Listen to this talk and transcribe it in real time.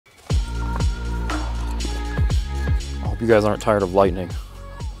you guys aren't tired of lightning.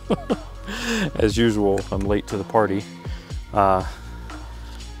 As usual, I'm late to the party.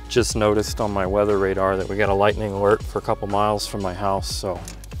 Just noticed on my weather radar that we got a lightning alert for a couple miles from my house, so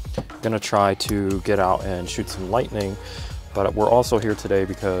I'm gonna try to get out and shoot some lightning. But we're also here today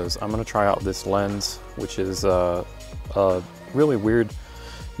because I'm gonna try out this lens, which is a really weird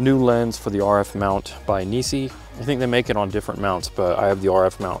new lens for the RF mount by NiSi. I think they make it on different mounts, but I have the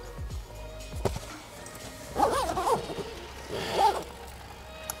RF mount.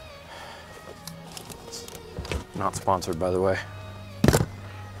 Not sponsored, by the way.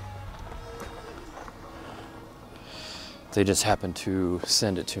 They just happened to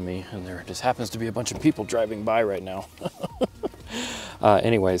send it to me, and there just happens to be a bunch of people driving by right now.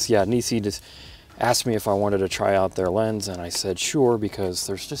 Anyways, yeah, NiSi just asked me if I wanted to try out their lens, and I said sure, because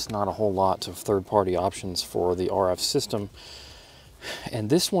there's just not a whole lot of third-party options for the RF system. And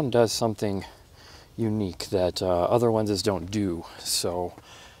this one does something unique that other lenses don't do. So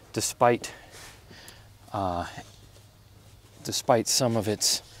despite some of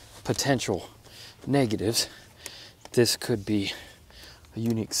its potential negatives, this could be a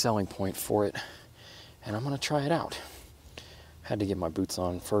unique selling point for it, and I'm gonna try it out. Had to get my boots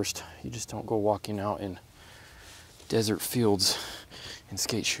on first. You just don't go walking out in desert fields in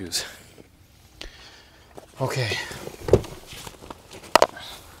skate shoes. Okay,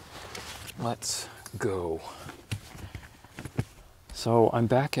 let's go. So I'm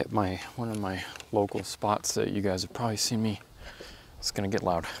back at one of my local spots that you guys have probably seen me, it's gonna get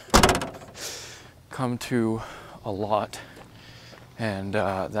loud, come to a lot, and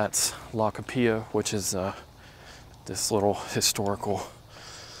that's La Capilla, which is this little historical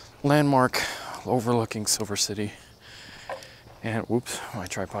landmark overlooking Silver City. And whoops, my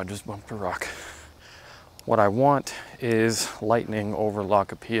tripod just bumped a rock. What I want is lightning over La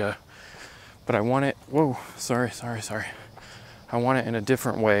Capilla, but I want it, whoa, sorry. I want it in a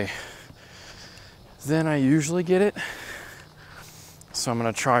different way than I usually get it. So I'm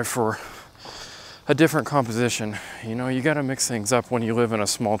gonna try for a different composition. You know, you gotta mix things up when you live in a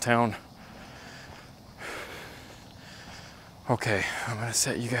small town. Okay, I'm gonna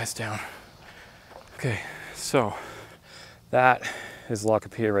set you guys down. Okay, so that is La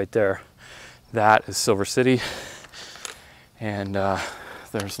Capilla right there. That is Silver City. And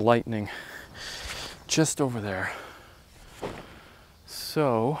there's lightning just over there.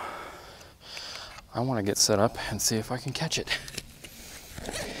 So I wanna get set up and see if I can catch it.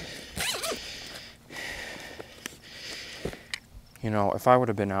 You know, if I would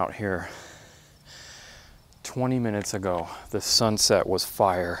have been out here 20 minutes ago, the sunset was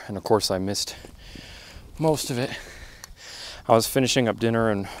fire. And of course I missed most of it. I was finishing up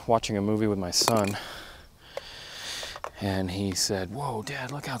dinner and watching a movie with my son. And he said, "Whoa,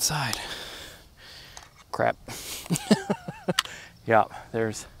 Dad, look outside." Crap. Yeah,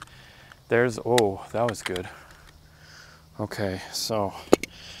 there's, oh, that was good. Okay, so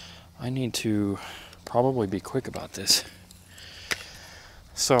I need to probably be quick about this.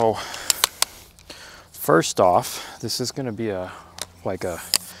 So first off, this is going to be like a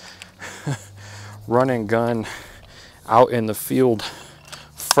run and gun out in the field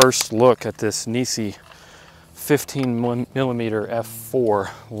first look at this NiSi 15mm f4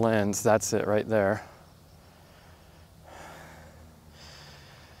 lens. That's it right there.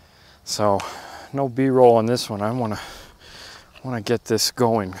 So no B-roll on this one. I want to get this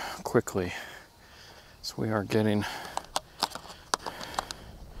going quickly. So we are getting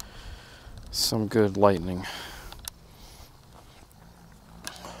some good lightning.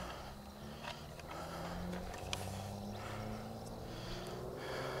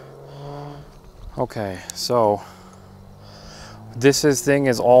 Okay, so this thing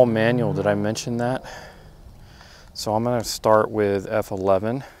is all manual. Did I mention that? So I'm going to start with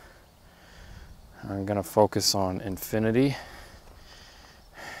f11. I'm going to focus on infinity.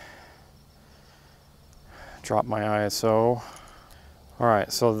 Drop my ISO. All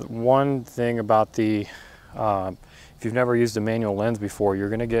right, so one thing about the, if you've never used a manual lens before,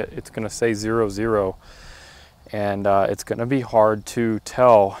 it's gonna say 0, and it's gonna be hard to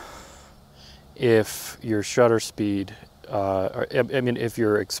tell if your shutter speed, if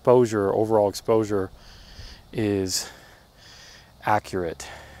your exposure, overall exposure is accurate.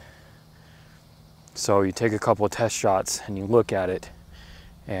 So you take a couple of test shots and you look at it,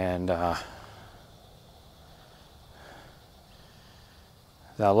 and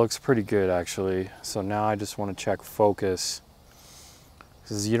that looks pretty good actually. So now I just want to check focus,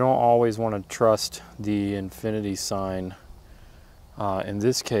 because you don't always want to trust the infinity sign. In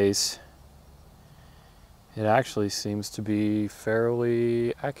this case, it actually seems to be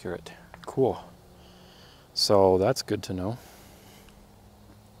fairly accurate. Cool. So that's good to know.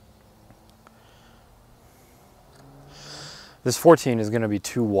 This 14 is going to be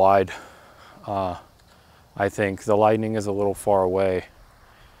too wide. I think the lighting is a little far away,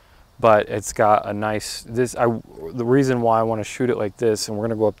 but it's got a nice, the reason why I want to shoot it like this, and we're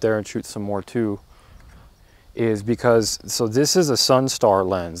going to go up there and shoot some more too, is because, so this is a Sunstar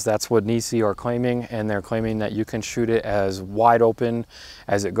lens. That's what NiSi are claiming, and they're claiming that you can shoot it as wide open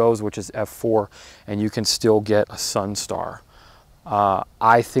as it goes, which is f4, and you can still get a Sunstar.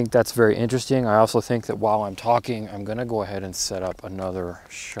 I think that's very interesting. I also think that while I'm talking, I'm gonna go ahead and set up another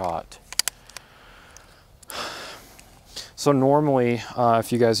shot. So normally,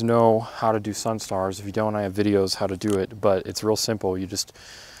 if you guys know how to do Sunstars, if you don't, I have videos how to do it, but it's real simple. You just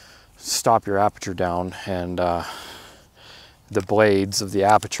stop your aperture down, and the blades of the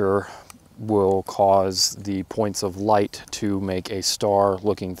aperture will cause the points of light to make a star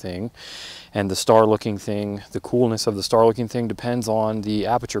looking thing. And the star looking thing, the coolness of the star looking thing depends on the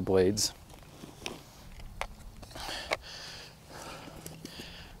aperture blades.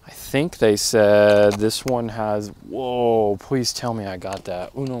 I think they said this one has, whoa, please tell me I got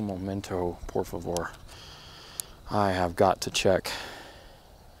that. Uno momento, por favor. I have got to check.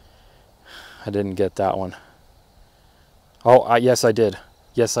 I didn't get that one. Oh, yes, I did.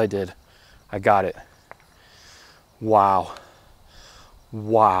 Yes, I did. I got it. Wow.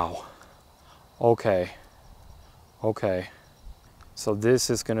 Wow. Okay. Okay. So this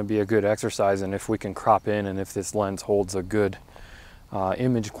is going to be a good exercise, and if we can crop in, and if this lens holds a good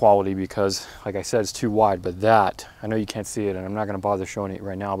image quality, because like I said, it's too wide, but that, I know you can't see it, and I'm not going to bother showing it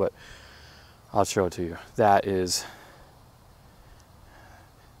right now, but I'll show it to you. That's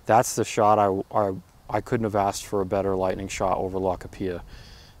the shot I couldn't have asked for a better lightning shot over La Capilla.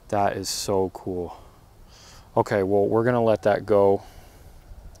 That is so cool. Okay, well, we're gonna let that go.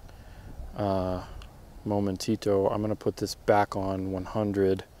 Momentito. I'm gonna put this back on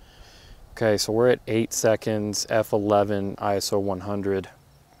 100. Okay, so we're at 8 seconds, f11, ISO 100.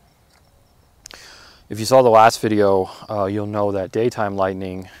 If you saw the last video, you'll know that daytime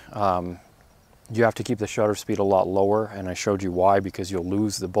lightning, you have to keep the shutter speed a lot lower, and I showed you why, because you'll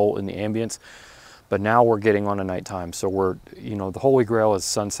lose the bolt in the ambience. But now we're getting on a nighttime, so we're, you know, the holy grail is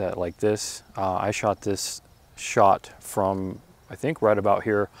sunset like this. I shot this shot from, I think, right about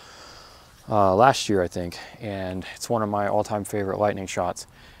here last year, I think, and it's one of my all-time favorite lightning shots.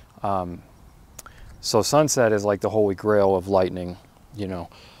 So sunset is like the holy grail of lightning, you know.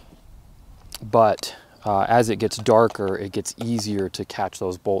 But as it gets darker, it gets easier to catch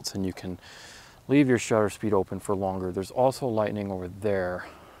those bolts, and you can leave your shutter speed open for longer. There's also lightning over there,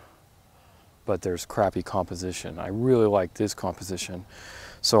 but there's crappy composition. I really like this composition.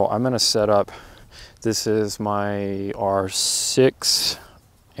 So I'm gonna set up, this is my R6,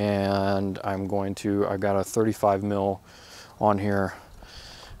 and I got a 35 mil on here,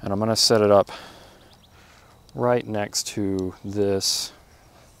 and I'm gonna set it up right next to this.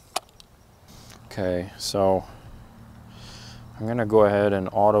 Okay, so I'm gonna go ahead and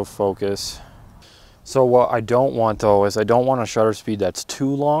autofocus. So what I don't want though is I don't want a shutter speed that's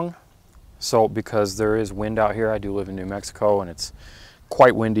too long. So because there is wind out here, I do live in New Mexico, and it's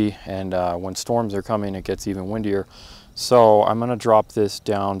quite windy, and when storms are coming, it gets even windier. So I'm gonna drop this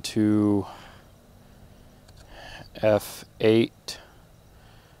down to F8.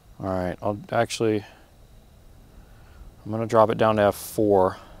 All right, I'm gonna drop it down to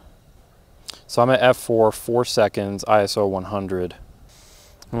F4. So I'm at F4, 4 seconds, ISO 100. I'm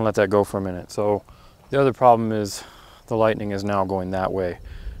gonna let that go for a minute. So the other problem is the lightning is now going that way.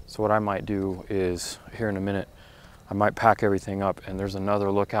 So what I might do is, here in a minute, I might pack everything up, and there's another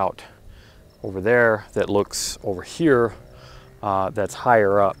lookout over there that looks over here that's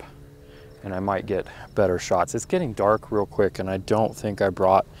higher up, and I might get better shots. It's getting dark real quick, and I don't think I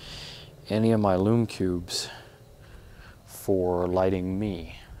brought any of my lume cubes for lighting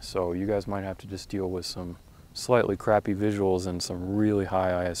me. So you guys might have to just deal with some slightly crappy visuals and some really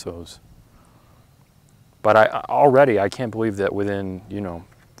high ISOs. But I can't believe that within, you know,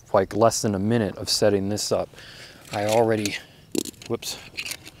 like less than a minute of setting this up, I already,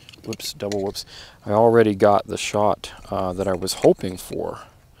 double whoops, I already got the shot that I was hoping for.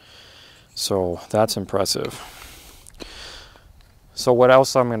 So that's impressive. So what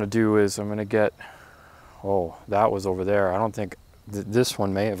else I'm gonna do is I'm gonna get, oh, that was over there. I don't think, this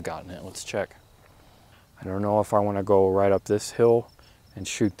one may have gotten it. Let's check. I don't know if I wanna go right up this hill and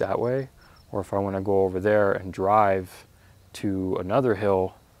shoot that way, or if I wanna go over there and drive to another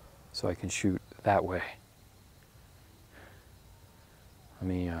hill so I can shoot that way. Let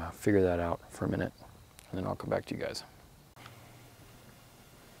me figure that out for a minute, and then I'll come back to you guys.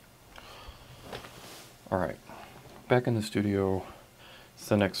 All right, back in the studio. It's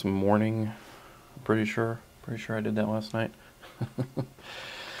the next morning. I'm pretty sure I did that last night.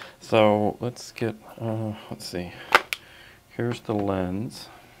 So let's get, let's see. Here's the lens.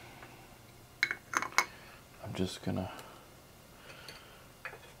 I'm just gonna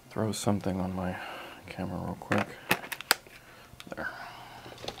throw something on my camera real quick. There.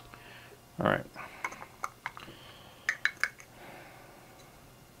 All right.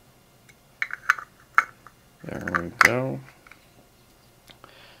 There we go.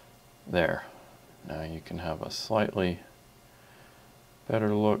 There. Now you can have a slightly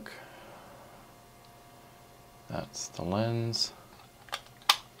better look. That's the lens.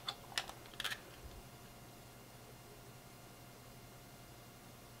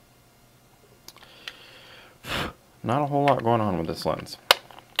 Not a whole lot going on with this lens.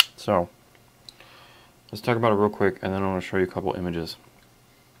 So let's talk about it real quick, and then I want to show you a couple images.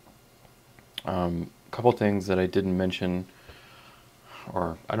 A couple things that I didn't mention,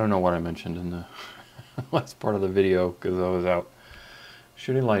 or I don't know what I mentioned in the last part of the video because I was out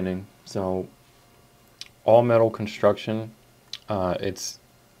shooting lightning. So all metal construction, it's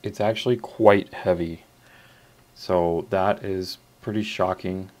actually quite heavy. So that is pretty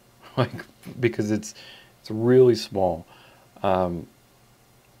shocking, like, because it's really small,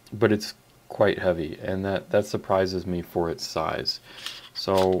 but it's quite heavy, and that surprises me for its size.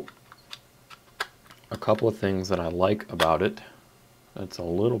 So a couple of things that I like about it. That's a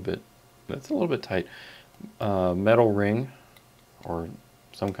little bit tight. Metal ring, or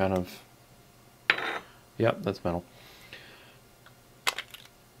some kind of, yep, that's metal.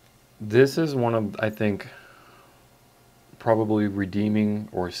 This is one of, I think, probably redeeming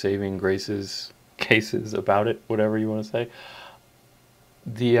or saving cases about it, whatever you want to say.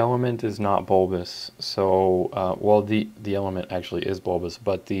 The element is not bulbous, so well, the element actually is bulbous,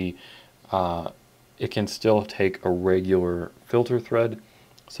 but it can still take a regular filter thread,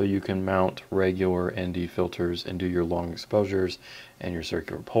 so you can mount regular ND filters and do your long exposures and your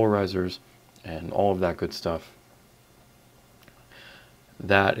circular polarizers and all of that good stuff.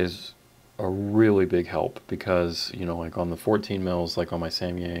 That is a really big help because, you know, like on the 14 mils, like on my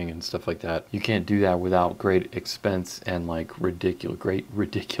Samyang and stuff like that, you can't do that without great expense and like great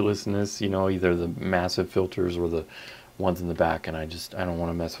ridiculousness, you know, either the massive filters or the ones in the back, and I don't want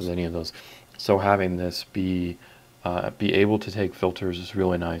to mess with any of those. So having this be able to take filters is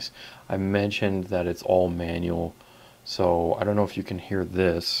really nice. I mentioned that it's all manual, so I don't know if you can hear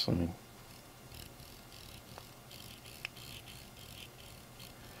this. Let me.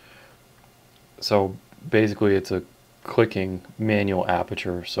 So basically it's a clicking manual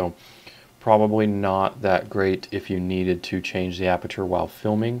aperture, so probably not that great if you needed to change the aperture while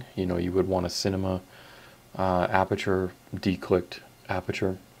filming. You know, you would want a cinema aperture, declicked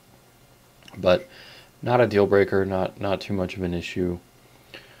aperture, but not a deal breaker, not too much of an issue.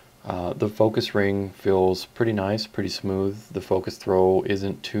 The focus ring feels pretty nice, pretty smooth. The focus throw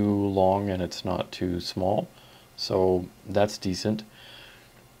isn't too long and it's not too small, so that's decent.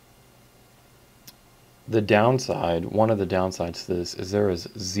 The downside, one of the downsides to this is there is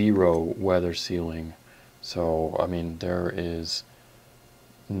zero weather sealing. So, I mean, there is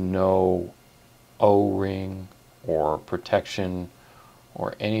no O-ring or protection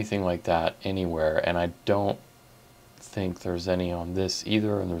or anything like that anywhere, and I don't think there's any on this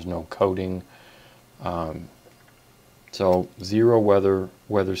either, and there's no coating. So zero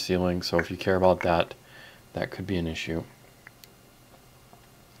weather sealing, so if you care about that, that could be an issue.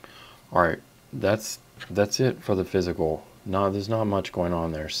 Alright, that's it for the physical. No, there's not much going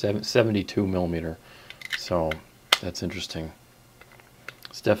on there. 72 millimeter, so that's interesting.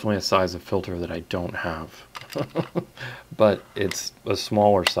 It's definitely a size of filter that I don't have, but it's a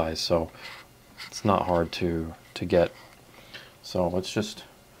smaller size, so it's not hard to get. So let's just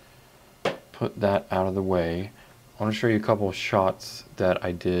put that out of the way. I want to show you a couple of shots that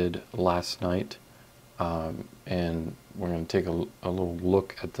I did last night, and we're going to take a little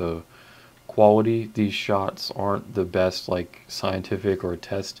look at the quality. These shots aren't the best like scientific or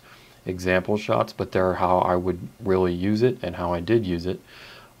test example shots, but they're how I would really use it and how I did use it.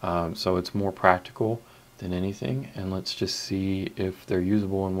 So it's more practical than anything, and let's just see if they're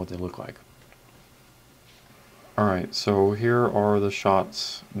usable and what they look like. Alright, so here are the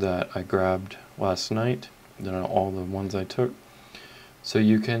shots that I grabbed last night, then all the ones I took. So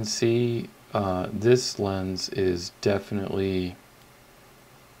you can see this lens is definitely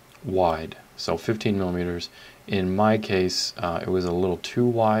wide, so 15 millimeters. In my case, it was a little too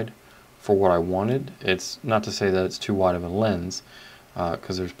wide for what I wanted. It's not to say that it's too wide of a lens,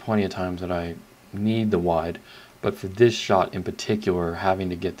 because there's plenty of times that I need the wide, but for this shot in particular, having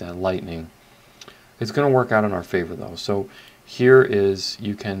to get that lightning, It's going to work out in our favor though. So here is,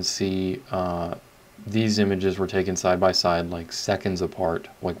 you can see these images were taken side by side, like seconds apart,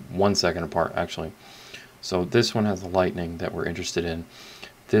 like 1 second apart actually. So this one has the lightning that we're interested in.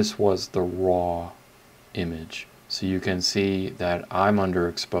 This was the raw image. So you can see that I'm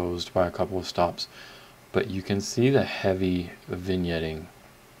underexposed by a couple of stops, but you can see the heavy vignetting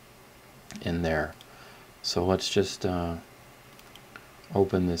in there. So let's just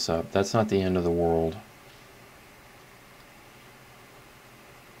open this up. That's not the end of the world.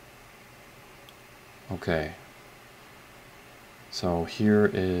 Okay. So here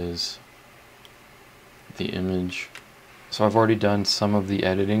is the image. So I've already done some of the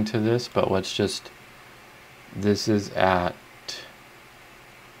editing to this, but let's just, this is at,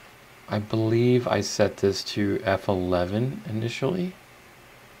 I believe I set this to f11 initially.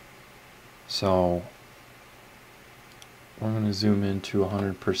 So we're going to zoom into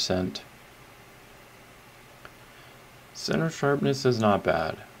 100%. Center sharpness is not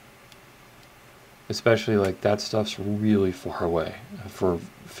bad. Especially like that stuff's really far away for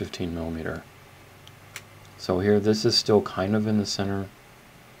 15mm. So here, this is still kind of in the center.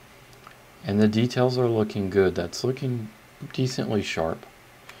 And the details are looking good. That's looking decently sharp.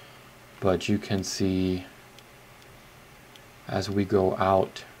 But you can see as we go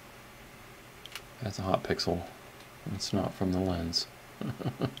out, that's a hot pixel. It's not from the lens.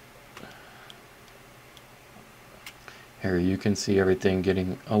 Here you can see everything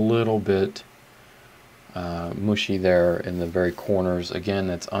getting a little bit mushy there in the very corners. Again,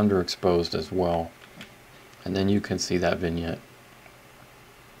 that's underexposed as well. And then you can see that vignette.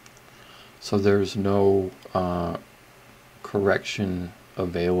 So there's no correction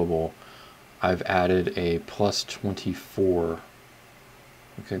available. I've added a +24.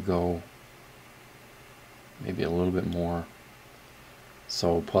 We could go maybe a little bit more.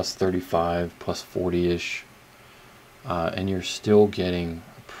 So +35, +40-ish. And you're still getting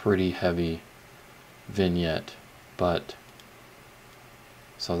a pretty heavy vignette. But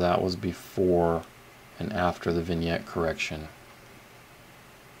so that was before and after the vignette correction.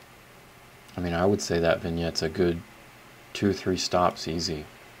 I mean, I would say that vignette's a good 2 or 3 stops easy.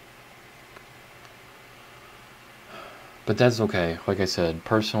 But that's okay. Like I said,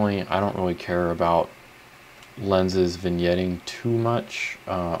 personally, I don't really care about lenses vignetting too much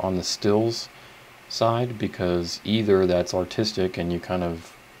on the stills side, because either that's artistic and you kind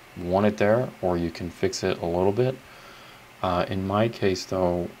of want it there, or you can fix it a little bit. In my case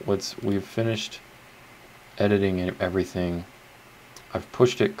though, we've finished editing everything. I've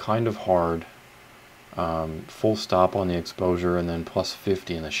pushed it kind of hard, full stop on the exposure and then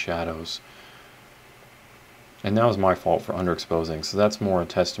 +50 in the shadows. And that was my fault for underexposing, so that's more a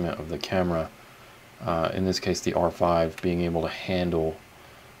testament of the camera, in this case the R5, being able to handle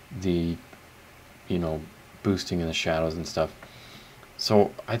the, you know, boosting in the shadows and stuff.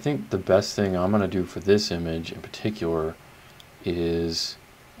 So I think the best thing I'm going to do for this image in particular is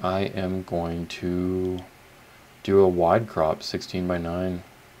I am going to do a wide crop 16:9,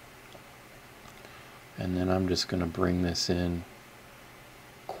 and then I'm just going to bring this in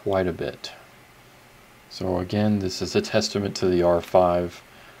quite a bit. So again, this is a testament to the R5.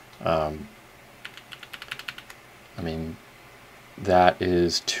 I mean, that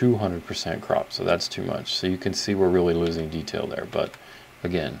is 200% crop, so that's too much. So you can see we're really losing detail there, but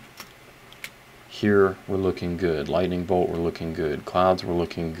again, here we're looking good. Lightning bolt, we're looking good. Clouds, we're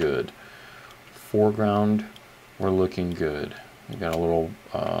looking good. Foreground, we're looking good. We got a little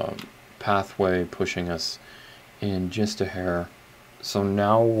pathway pushing us in just a hair. So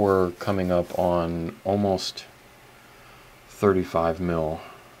now we're coming up on almost 35mm.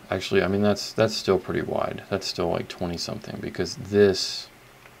 Actually, I mean, that's still pretty wide. That's still like 20 something, because this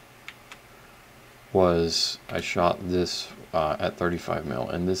was, I shot this at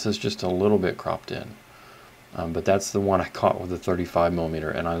 35mm, and this is just a little bit cropped in. But that's the one I caught with a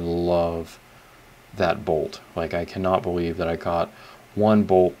 35mm, and I love that bolt. Like, I cannot believe that I caught one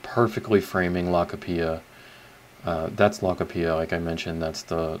bolt perfectly framing La Capilla. That's La Capilla, like I mentioned, that's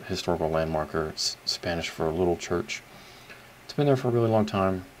the historical landmarker. It's Spanish for a little church. It's been there for a really long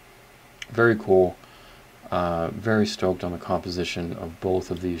time. Very cool. Very stoked on the composition of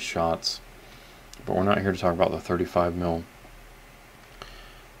both of these shots. But we're not here to talk about the 35mm.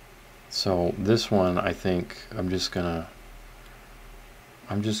 So this one, I think I'm just gonna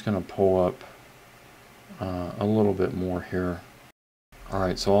pull up a little bit more here.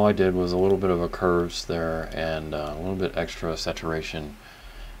 Alright, so all I did was a little bit of a curves there and a little bit extra saturation.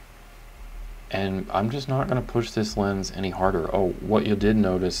 And I'm just not going to push this lens any harder. Oh, what you did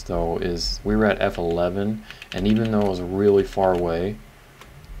notice though is we were at f11, and even though it was really far away,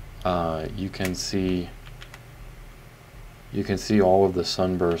 you can see all of the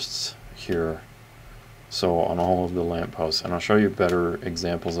sunbursts here. So on all of the lampposts, and I'll show you better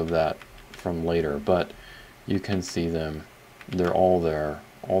examples of that from later, but you can see them. They're all there,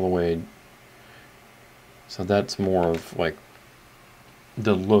 all the way. So that's more of like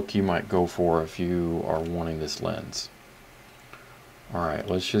the look you might go for if you are wanting this lens. All right,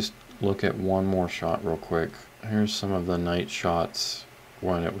 let's just look at one more shot real quick. Here's some of the night shots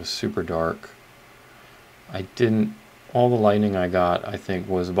when it was super dark. All the lighting I got, I think,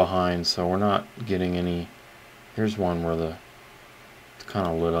 was behind, so we're not getting any. Here's one where it's kind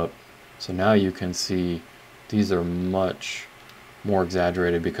of lit up. So now you can see these are much more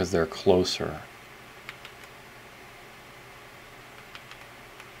exaggerated because they're closer.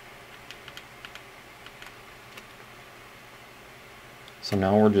 So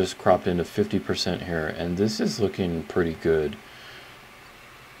now we're just cropped into 50% here, and this is looking pretty good.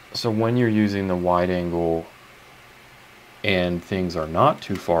 So when you're using the wide angle and things are not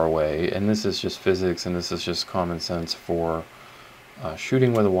too far away, and this is just physics and this is just common sense for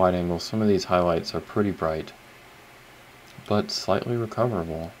shooting with a wide angle, some of these highlights are pretty bright, but slightly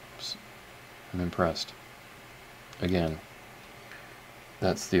recoverable. I'm impressed. Again,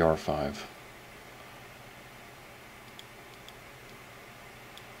 that's the R5.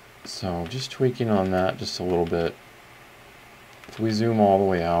 So just tweaking on that just a little bit. If we zoom all the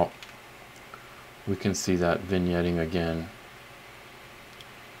way out, we can see that vignetting again.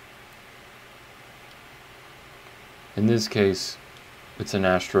 In this case, it's an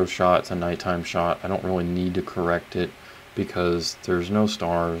astro shot, it's a nighttime shot. I don't really need to correct it because there's no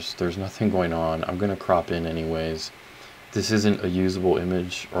stars, there's nothing going on. I'm going to crop in anyways. This isn't a usable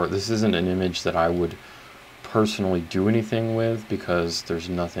image, or this isn't an image that I would personally do anything with because there's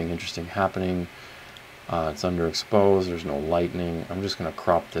nothing interesting happening. It's underexposed, there's no lightning. I'm just going to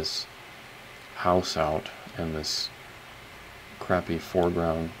crop this house out and this crappy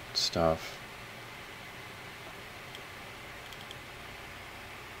foreground stuff.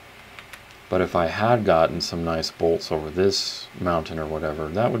 But if I had gotten some nice bolts over this mountain or whatever,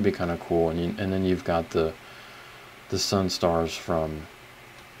 that would be kind of cool. And then you've got the sun stars from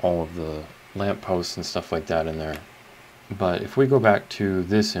all of the lampposts and stuff like that in there. But if we go back to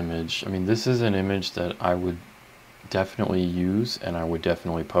this image, I mean, this is an image that I would definitely use, and I would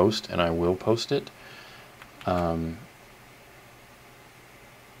definitely post, and I will post it. And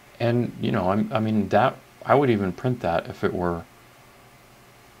you know, I mean, that I would even print that if it were.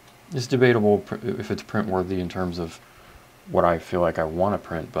 It's debatable if it's print worthy in terms of what I feel like I want to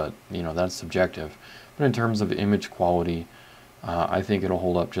print, but you know, that's subjective. But in terms of image quality, I think it'll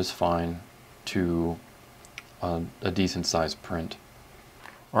hold up just fine to a decent sized print.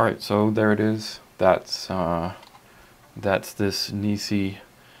 All right, so there it is. That's this NiSi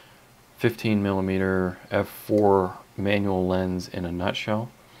 15mm f4 manual lens in a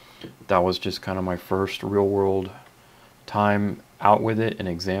nutshell. That was just kind of my first real world time out with it, an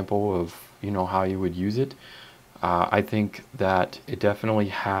example of, you know, how you would use it. I think that it definitely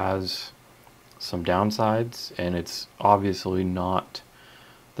has some downsides, and it's obviously not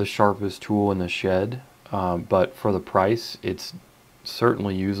the sharpest tool in the shed, but for the price, it's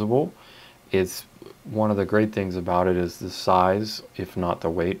certainly usable. It's one of the great things about it is the size, if not the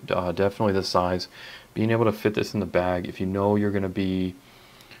weight, definitely the size. Being able to fit this in the bag, if you know you're going to be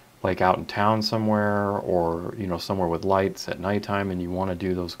like out in town somewhere, or you know, somewhere with lights at nighttime and you want to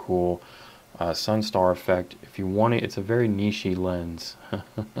do those cool sun star effect, if you want it, it's a very niche lens.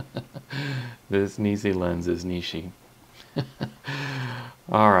 This NiSi lens is niche.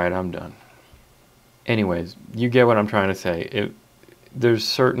 All right, I'm done. Anyways, you get what I'm trying to say. There's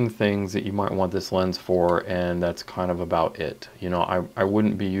certain things that you might want this lens for, and that's kind of about it. You know, I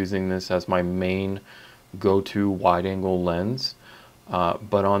wouldn't be using this as my main go-to wide-angle lens,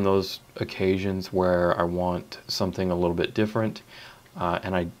 but on those occasions where I want something a little bit different,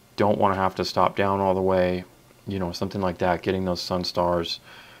 and I don't want to have to stop down all the way, you know, something like that, getting those sun stars,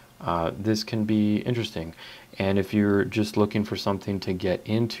 this can be interesting. And if you're just looking for something to get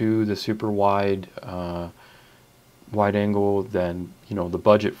into the super wide angle, then, you know, the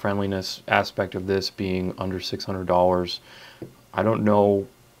budget friendliness aspect of this being under $600, I don't know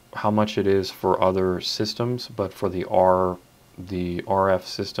how much it is for other systems, but for the RF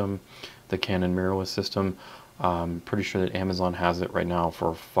system, the Canon mirrorless system, I'm pretty sure that Amazon has it right now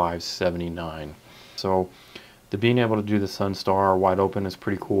for $579. So the being able to do the sun star wide open is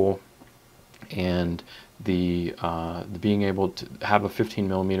pretty cool, and the being able to have a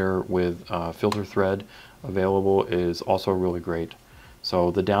 15mm with filter thread available is also really great. So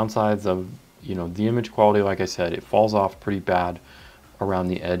the downsides of, you know, the image quality, like I said, it falls off pretty bad around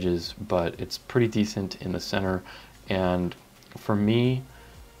the edges, but it's pretty decent in the center. And for me,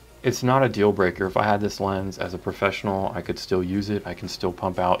 it's not a deal breaker. If I had this lens as a professional, I could still use it. I can still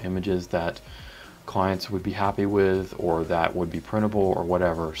pump out images that clients would be happy with, or that would be printable or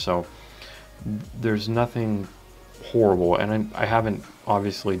whatever. So there's nothing horrible, and I haven't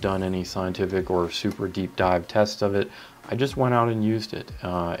obviously done any scientific or super deep dive tests of it. I just went out and used it,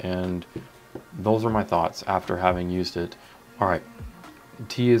 and those are my thoughts after having used it. All right,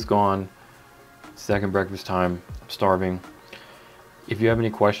 tea is gone. Second breakfast time. I'm starving. If you have any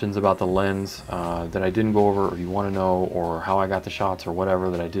questions about the lens that I didn't go over, or you want to know, or how I got the shots, or whatever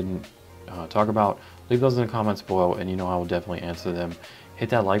that I didn't talk about, leave those in the comments below, and I will definitely answer them. Hit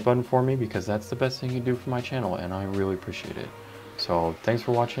that like button for me, because that's the best thing you do for my channel, and I really appreciate it. So thanks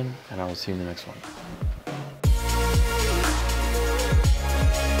for watching, and I will see you in the next one.